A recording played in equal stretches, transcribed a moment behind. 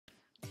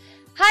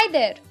Hi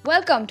there,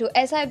 welcome to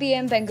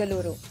SIBM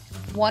Bengaluru.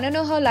 Want to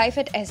know how life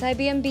at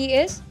SIBM-B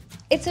is?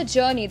 It's a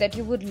journey that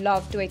you would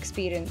love to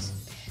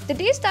experience. The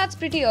day starts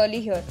pretty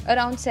early here,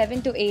 around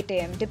 7 to 8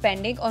 am,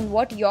 depending on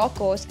what your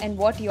course and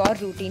what your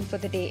routine for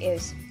the day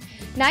is.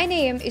 9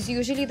 am is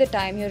usually the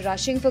time you're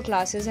rushing for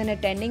classes and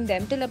attending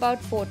them till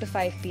about 4 to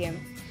 5 pm.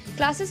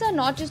 Classes are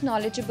not just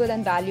knowledgeable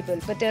and valuable,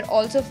 but they're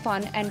also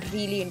fun and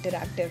really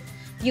interactive.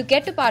 You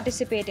get to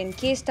participate in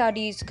case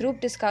studies,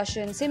 group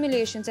discussions,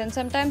 simulations, and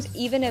sometimes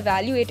even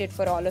evaluated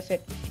for all of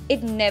it.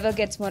 It never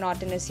gets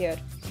monotonous here.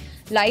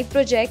 Live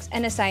projects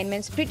and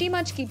assignments pretty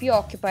much keep you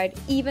occupied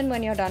even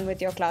when you're done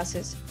with your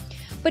classes.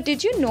 But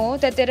did you know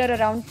that there are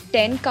around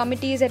 10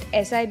 committees at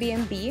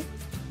SIBM-B?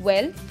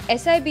 Well,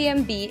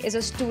 SIBM-B is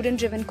a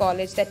student-driven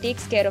college that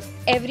takes care of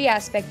every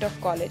aspect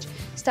of college,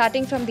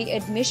 starting from the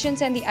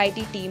admissions and the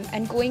IT team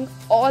and going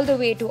all the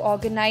way to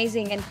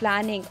organizing and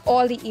planning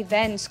all the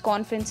events,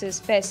 conferences,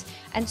 fests,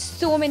 and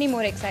so many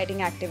more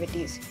exciting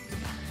activities.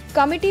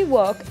 Committee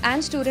work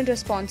and student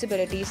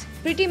responsibilities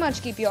pretty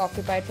much keep you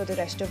occupied for the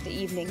rest of the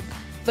evening.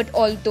 But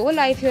although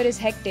life here is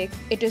hectic,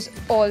 it is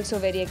also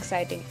very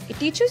exciting. It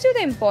teaches you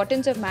the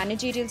importance of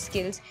managerial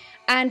skills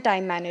and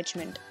time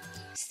management.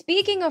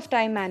 Speaking of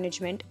time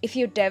management, if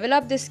you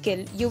develop this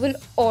skill, you will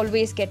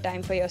always get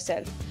time for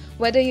yourself.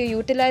 Whether you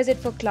utilize it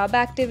for club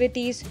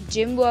activities,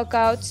 gym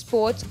workouts,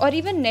 sports, or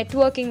even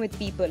networking with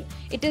people,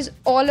 it is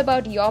all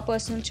about your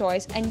personal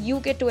choice and you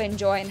get to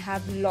enjoy and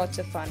have lots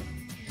of fun.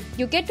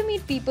 You get to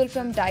meet people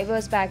from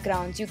diverse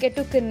backgrounds, you get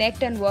to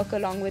connect and work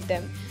along with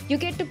them. You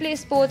get to play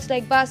sports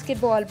like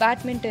basketball,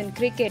 badminton,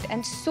 cricket,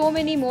 and so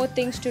many more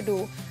things to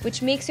do,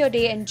 which makes your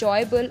day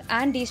enjoyable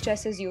and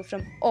de-stresses you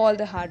from all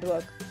the hard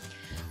work.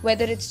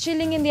 Whether it's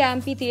chilling in the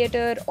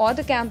amphitheater or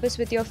the campus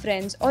with your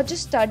friends or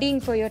just studying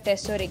for your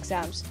tests or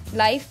exams,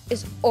 life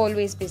is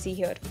always busy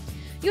here.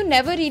 You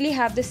never really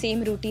have the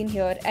same routine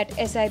here at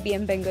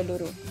SIBM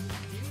Bengaluru.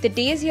 The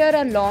days here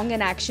are long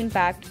and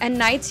action-packed, and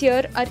nights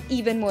here are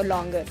even more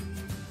longer.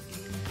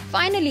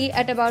 Finally,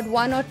 at about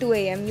 1 or 2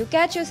 am, you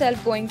catch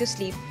yourself going to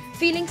sleep,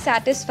 feeling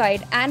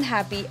satisfied and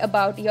happy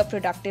about your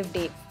productive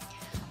day.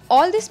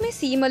 All this may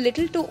seem a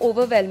little too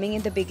overwhelming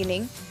in the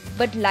beginning,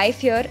 but life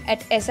here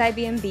at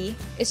SIBM-B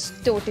is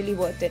totally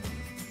worth it.